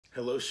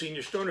Hello,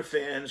 Senior Stoner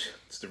fans.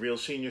 It's the real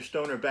Senior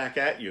Stoner back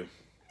at you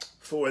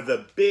for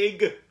the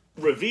big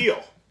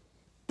reveal.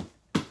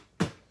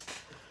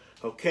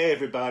 Okay,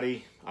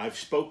 everybody, I've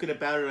spoken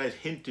about it, I've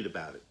hinted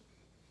about it.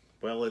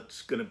 Well,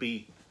 it's going to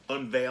be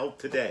unveiled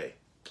today.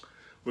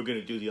 We're going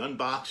to do the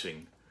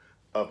unboxing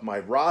of my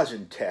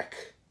Rosin Tech.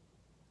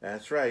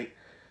 That's right,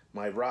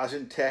 my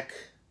Rosin Tech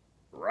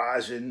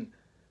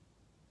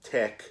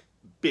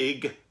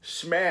Big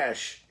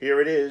Smash.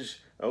 Here it is.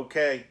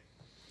 Okay.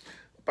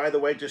 By the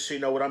way, just so you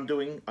know what I'm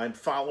doing, I'm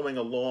following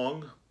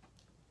along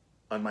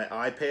on my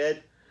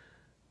iPad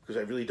because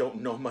I really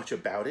don't know much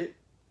about it,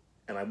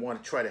 and I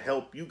want to try to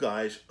help you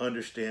guys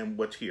understand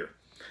what's here.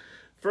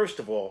 First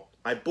of all,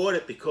 I bought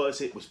it because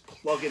it was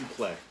plug and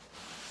play.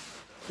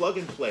 Plug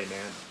and play,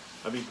 man.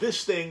 I mean,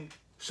 this thing,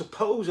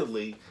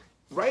 supposedly,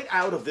 right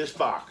out of this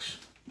box,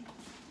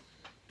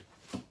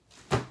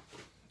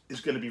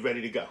 is going to be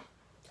ready to go.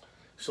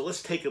 So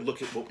let's take a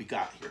look at what we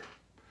got here.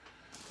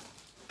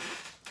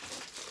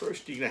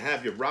 First, you're going to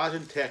have your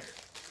Rosin Tech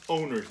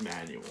owner's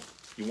manual.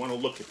 You want to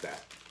look at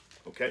that,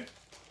 okay?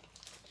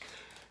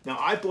 Now,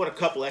 I bought a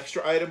couple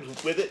extra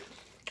items with it.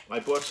 I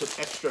bought some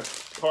extra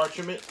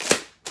parchment,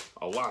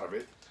 a lot of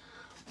it.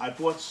 I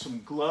bought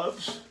some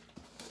gloves,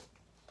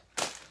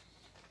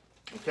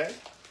 okay?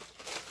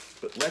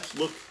 But let's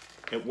look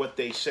at what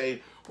they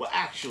say. Well,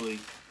 actually,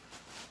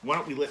 why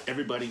don't we let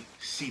everybody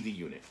see the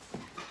unit?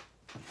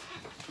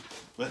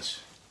 How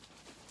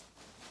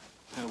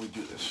do we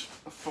do this?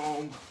 A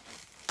foam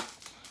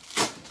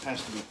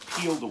has to be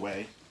peeled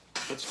away.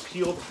 Let's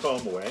peel the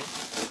foam away.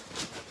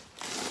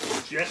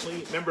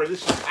 Gently. Remember,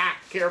 this is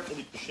packed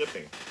carefully for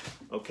shipping.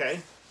 Okay?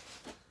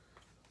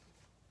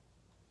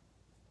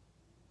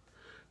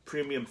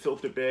 Premium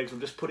filter bags. I'm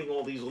just putting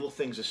all these little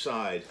things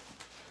aside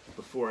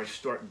before I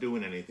start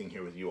doing anything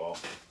here with you all.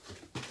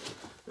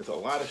 There's a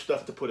lot of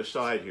stuff to put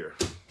aside here.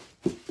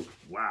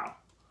 Wow.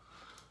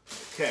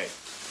 Okay.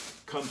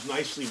 Comes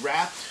nicely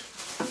wrapped.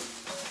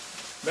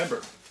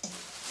 Remember,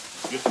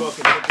 you're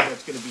talking something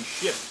that's going to be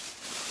shipped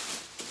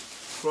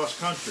cross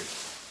country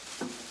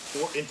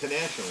or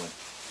internationally.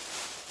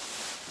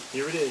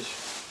 Here it is.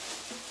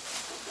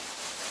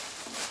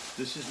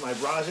 This is my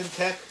Rosin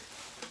Tech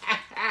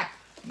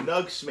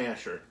Nug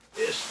Smasher.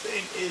 This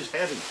thing is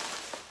heavy.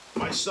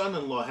 My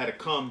son-in-law had to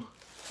come,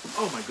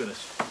 oh my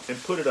goodness, and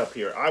put it up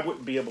here. I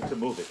wouldn't be able to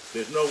move it.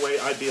 There's no way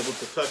I'd be able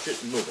to touch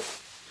it and move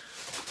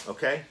it.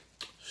 Okay?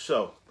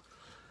 So,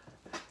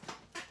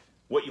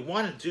 what you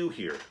want to do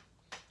here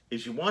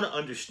is you want to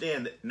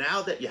understand that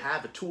now that you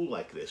have a tool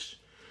like this,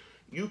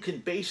 you can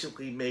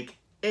basically make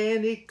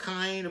any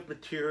kind of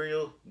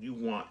material you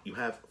want. You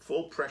have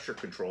full pressure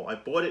control. I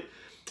bought it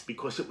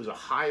because it was a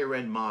higher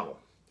end model.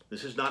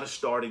 This is not a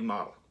starting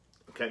model,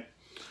 okay?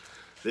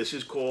 This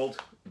is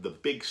called the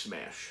Big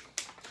Smash.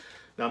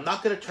 Now, I'm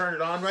not going to turn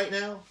it on right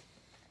now,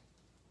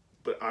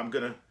 but I'm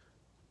going to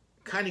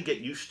kind of get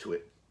used to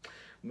it.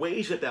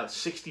 Weighs about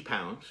 60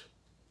 pounds.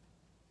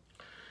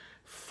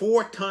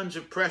 4 tons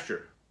of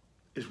pressure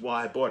is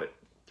why I bought it.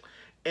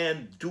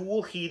 And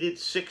dual heated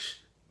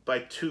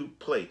 6x2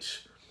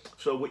 plates.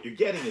 So what you're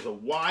getting is a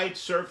wide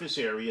surface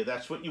area,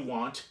 that's what you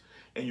want,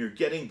 and you're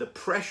getting the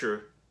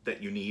pressure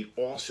that you need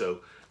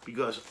also,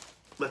 because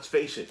let's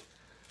face it,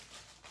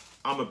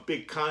 I'm a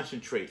big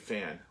concentrate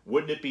fan.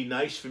 Wouldn't it be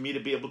nice for me to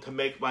be able to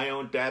make my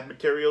own dab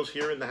materials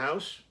here in the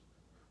house?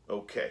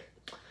 Okay,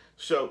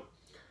 so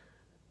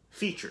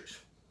features.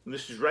 And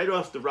this is right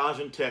off the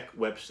Rosin Tech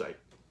website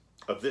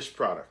of this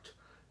product.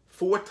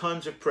 4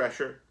 tons of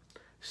pressure,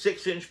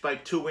 6" by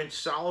 2"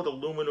 solid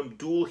aluminum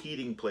dual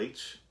heating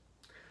plates,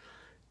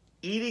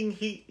 even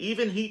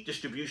heat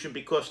distribution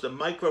because the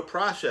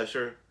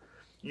microprocessor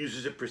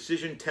uses a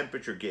precision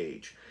temperature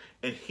gauge.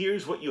 And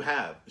here's what you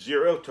have,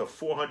 0 to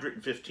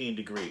 415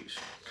 degrees.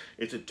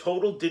 It's a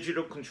total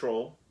digital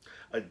control,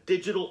 a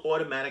digital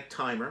automatic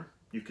timer.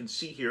 You can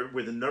see here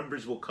where the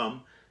numbers will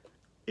come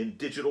in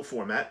digital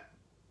format.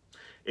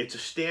 It's a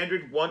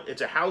standard one,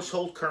 it's a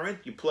household current.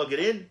 You plug it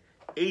in,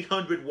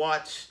 800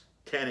 watts,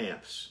 10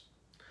 amps.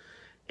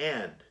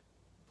 And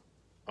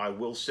I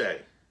will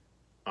say,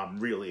 I'm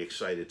really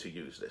excited to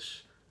use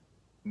this.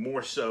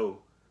 More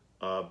so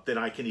than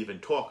I can even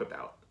talk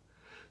about.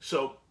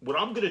 So what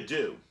I'm going to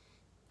do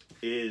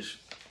is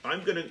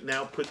I'm going to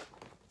now put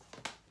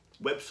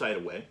website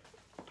away.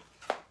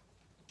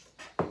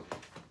 And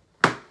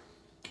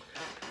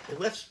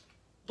let's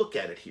look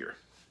at it here.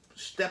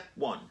 Step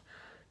 1.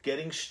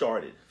 Getting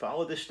started.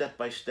 Follow this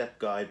step-by-step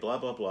guide, blah,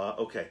 blah, blah.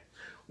 Okay.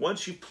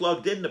 Once you've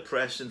plugged in the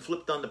press and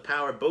flipped on the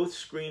power, both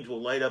screens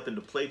will light up and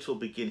the plates will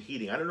begin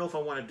heating. I don't know if I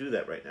want to do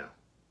that right now.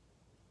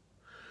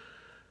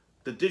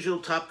 The digital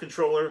top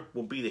controller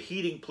will be the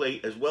heating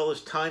plate as well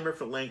as timer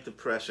for length of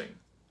pressing.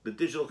 The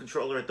digital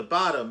controller at the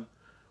bottom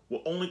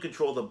will only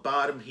control the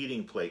bottom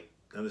heating plate.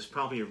 And there's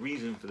probably a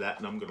reason for that,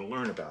 and I'm going to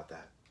learn about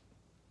that.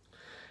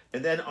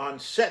 And then on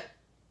set,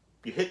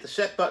 you hit the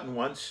set button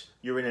once,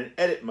 you're in an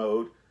edit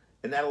mode,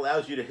 and that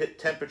allows you to hit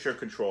temperature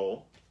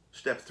control.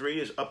 Step 3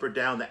 is up or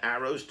down the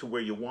arrows to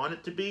where you want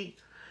it to be.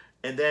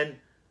 And then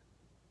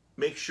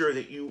make sure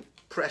that you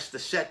press the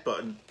set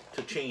button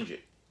to change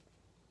it.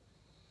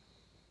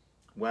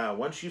 Wow,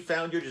 once you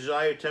found your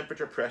desired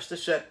temperature, press the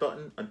set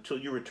button until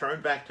you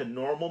return back to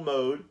normal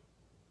mode.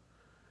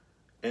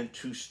 And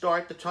to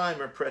start the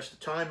timer, press the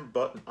timer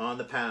button on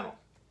the panel.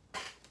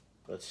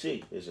 Let's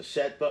see, there's a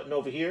set button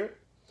over here.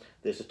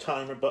 There's a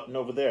timer button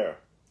over there.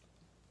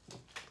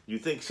 You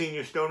think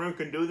Senior Stoner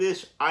can do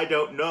this? I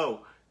don't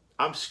know.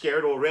 I'm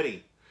scared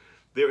already.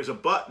 There is a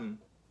button.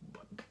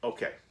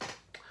 Okay.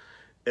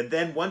 And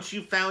then once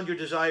you've found your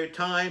desired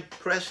time,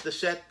 press the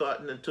set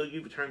button until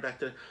you return back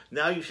to...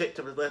 Now you set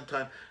to the left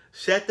time.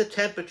 Set the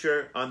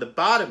temperature on the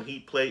bottom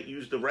heat plate.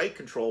 Use the right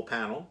control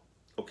panel.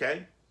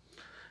 Okay?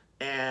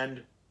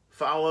 And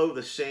follow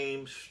the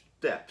same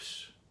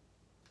steps.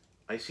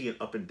 I see an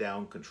up and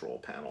down control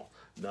panel,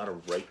 not a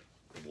right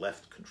and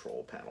left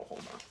control panel.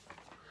 Hold on.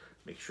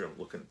 Make sure I'm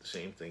looking at the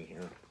same thing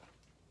here.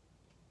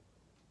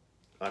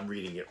 I'm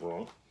reading it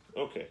wrong.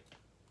 Okay.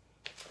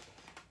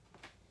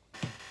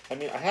 I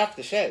mean, I have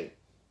to say,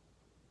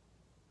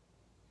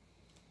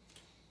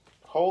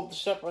 hold the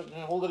separate,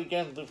 hold it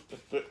again.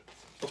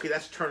 Okay,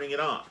 that's turning it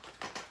on.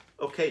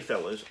 Okay,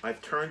 fellas,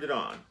 I've turned it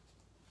on.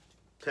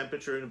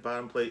 Temperature in the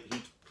bottom plate,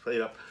 heat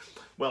plate up.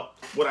 Well,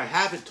 what I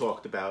haven't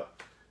talked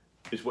about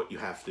is what you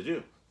have to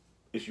do.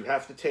 Is you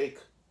have to take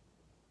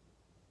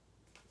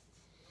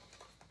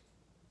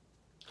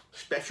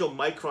special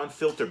micron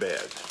filter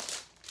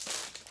bags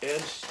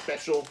and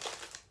special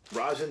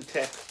Rosin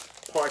Tech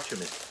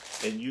parchment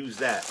and use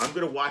that. I'm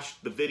going to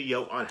watch the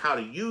video on how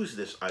to use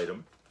this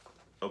item,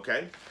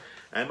 okay?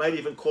 I might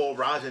even call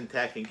Rosin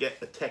Tech and get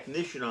a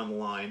technician on the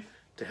line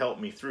to help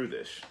me through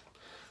this.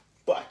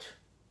 But,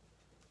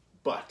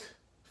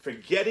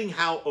 forgetting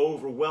how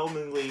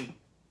overwhelmingly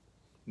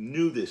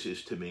new this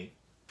is to me,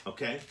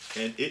 okay?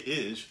 And it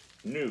is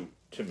new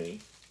to me.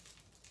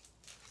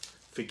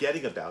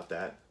 Forgetting about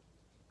that,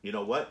 you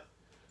know what?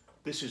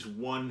 This is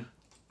one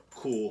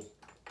cool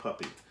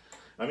puppy.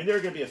 I mean, there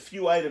are going to be a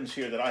few items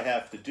here that I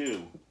have to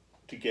do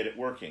to get it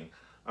working.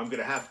 I'm going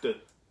to have to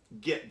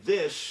get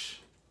this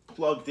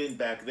plugged in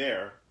back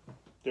there.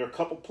 There are a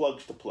couple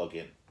plugs to plug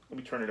in. Let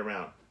me turn it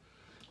around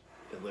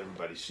and let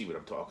everybody see what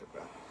I'm talking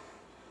about.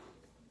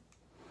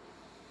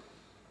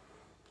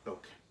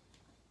 Okay.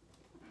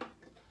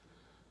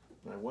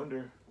 I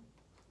wonder...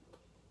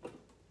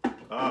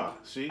 Ah,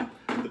 see?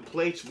 The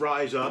plates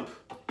rise up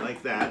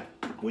like that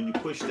when you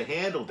push the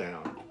handle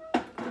down.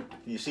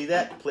 You see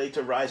that? Plates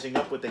are rising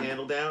up with the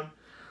handle down.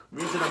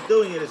 The reason I'm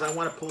doing it is I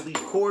want to pull these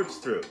cords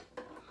through.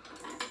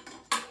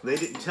 They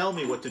didn't tell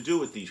me what to do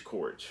with these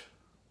cords.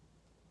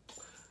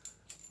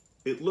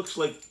 It looks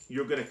like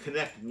you're going to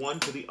connect one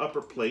to the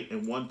upper plate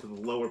and one to the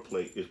lower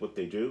plate is what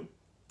they do.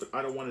 But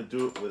I don't want to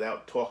do it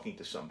without talking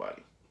to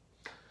somebody.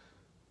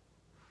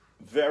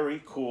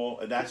 Very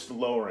cool. And that's the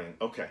lowering.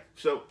 Okay.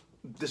 So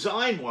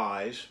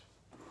design-wise,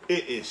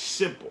 it is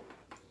simple.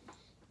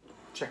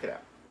 Check it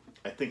out.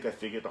 I think I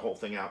figured the whole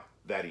thing out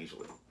that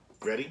easily.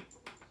 Ready?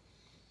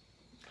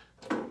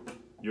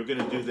 You're going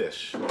to do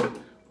this,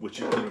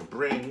 which is going to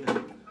bring...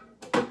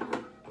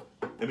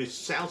 I mean, it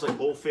sounds like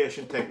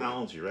old-fashioned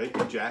technology, right?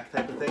 The jack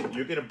type of thing.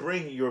 You're going to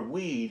bring your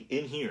weed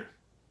in here,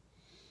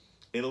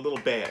 in a little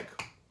bag.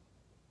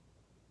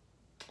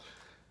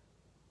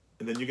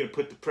 And then you're going to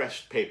put the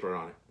pressed paper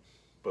on it,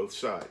 both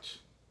sides.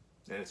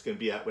 And it's going to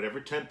be at whatever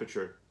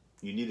temperature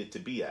you need it to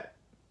be at.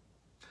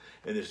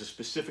 And there's a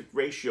specific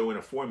ratio and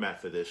a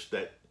format for this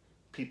that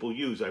people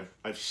use.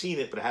 I've seen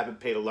it, but I haven't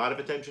paid a lot of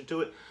attention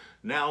to it.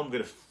 Now I'm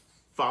going to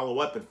follow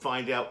up and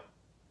find out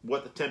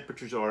what the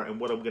temperatures are and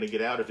what I'm going to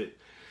get out of it.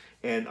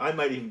 And I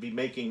might even be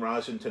making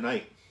rosin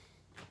tonight.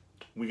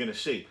 We're going to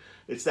see.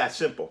 It's that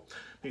simple.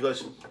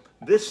 Because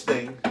this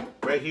thing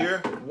right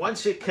here,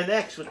 once it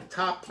connects with the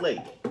top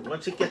plate,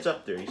 once it gets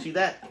up there, you see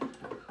that?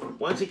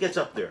 Once it gets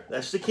up there,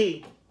 that's the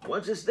key.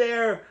 Once it's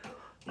there,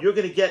 you're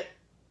going to get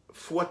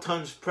 4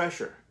 tons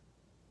pressure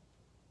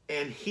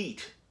and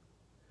heat.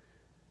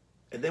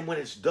 And then when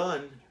it's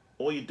done,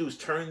 all you do is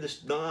turn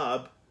this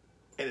knob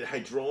and it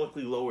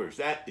hydraulically lowers.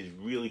 That is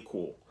really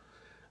cool.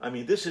 I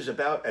mean, this is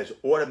about as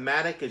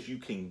automatic as you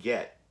can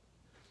get.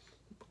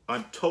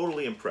 I'm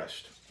totally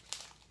impressed.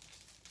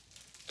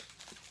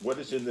 What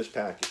is in this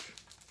package?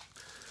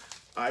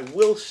 I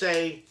will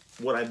say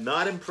what I'm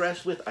not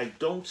impressed with, I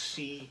don't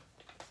see,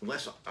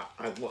 unless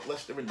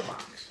they're in the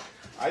box,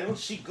 I don't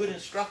see good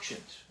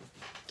instructions.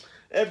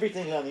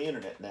 Everything's on the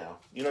internet now.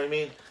 You know what I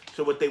mean?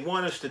 So what they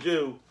want us to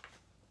do,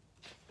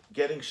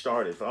 getting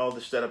started, follow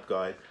the setup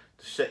guide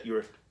to set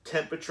your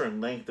temperature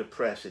and length of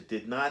press. It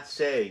did not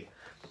say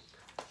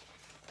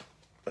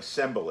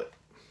assemble it.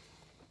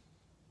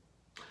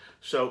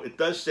 So it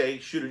does say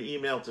shoot an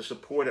email to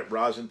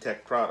support@Rosin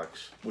Tech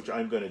Products, which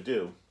I'm going to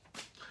do.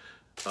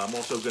 I'm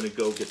also going to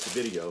go get the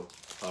video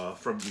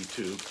from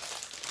YouTube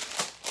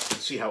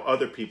and see how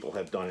other people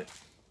have done it.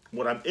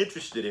 What I'm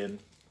interested in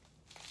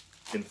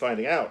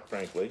finding out,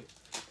 frankly,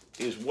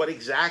 is what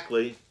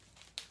exactly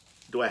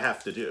do I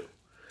have to do?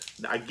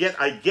 Now, I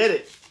get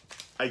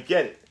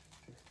it.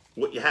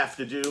 What you have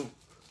to do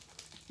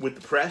with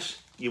the press,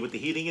 with the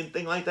heating and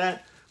thing like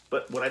that.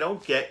 But what I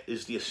don't get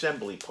is the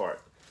assembly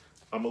part.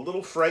 I'm a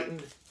little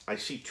frightened. I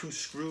see 2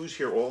 screws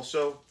here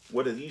also.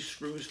 What are these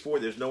screws for?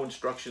 There's no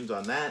instructions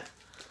on that.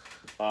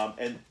 And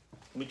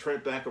let me turn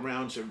it back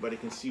around so everybody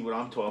can see what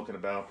I'm talking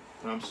about.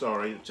 I'm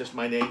sorry, it's just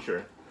my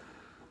nature.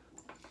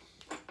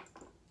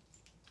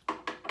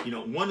 You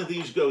know, one of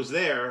these goes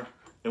there,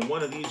 and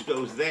one of these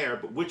goes there,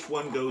 but which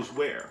one goes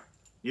where?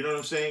 You know what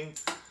I'm saying?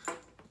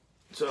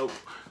 So,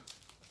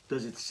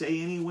 does it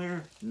say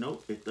anywhere?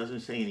 Nope, it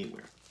doesn't say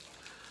anywhere.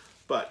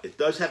 But it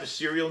does have a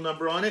serial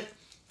number on it.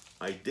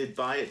 I did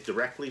buy it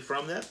directly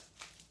from them.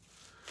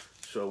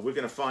 So we're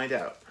going to find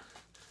out.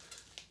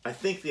 I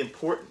think the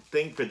important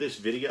thing for this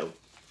video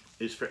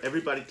is for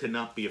everybody to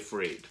not be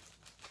afraid.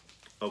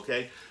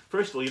 Okay?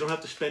 First of all, you don't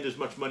have to spend as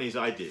much money as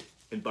I did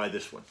and buy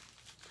this one.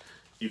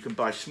 You can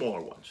buy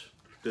smaller ones.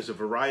 There's a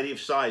variety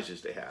of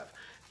sizes they have.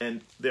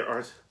 And there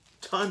are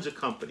tons of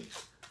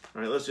companies.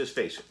 All right, let's just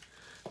face it.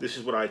 This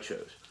is what I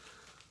chose.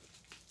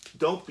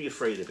 Don't be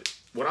afraid of it.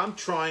 What I'm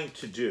trying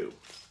to do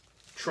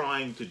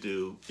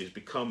is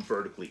become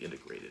vertically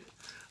integrated.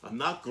 I'm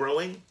not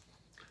growing,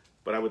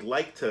 but I would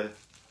like to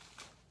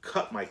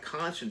cut my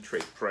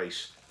concentrate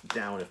price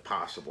down if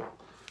possible.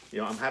 You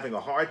know, I'm having a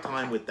hard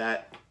time with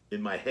that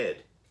in my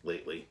head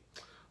lately.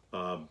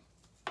 And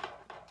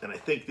I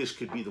think this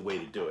could be the way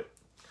to do it.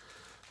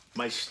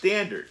 My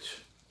standards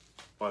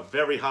are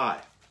very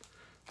high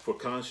for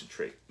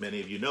concentrate. Many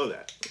of you know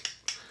that.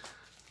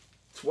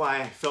 That's why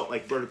I felt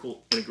like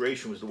vertical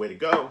integration was the way to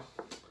go,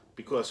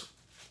 because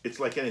it's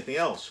like anything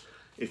else.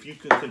 If you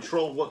can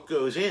control what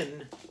goes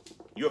in,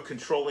 you're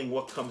controlling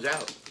what comes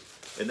out.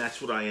 And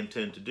that's what I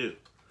intend to do.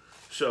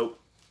 So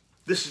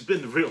this has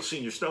been the Real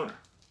Senior Stoner.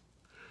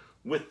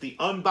 With the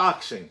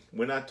unboxing,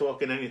 we're not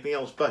talking anything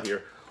else but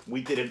here.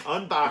 We did an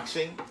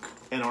unboxing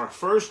and our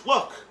first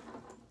look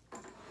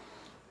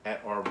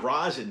at our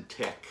Rosin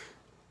Tech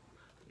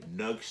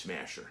Nug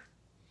Smasher.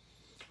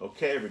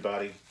 Okay,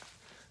 everybody.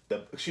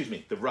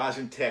 The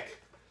Rosin Tech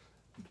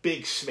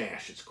Big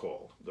Smash, it's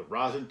called. The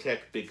Rosin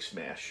Tech Big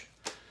Smash.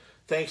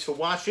 Thanks for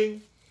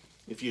watching.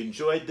 If you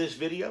enjoyed this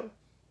video,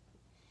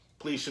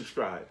 please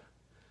subscribe.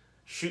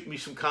 Shoot me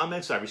some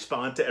comments. I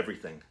respond to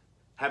everything.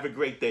 Have a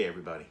great day,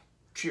 everybody.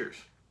 Cheers.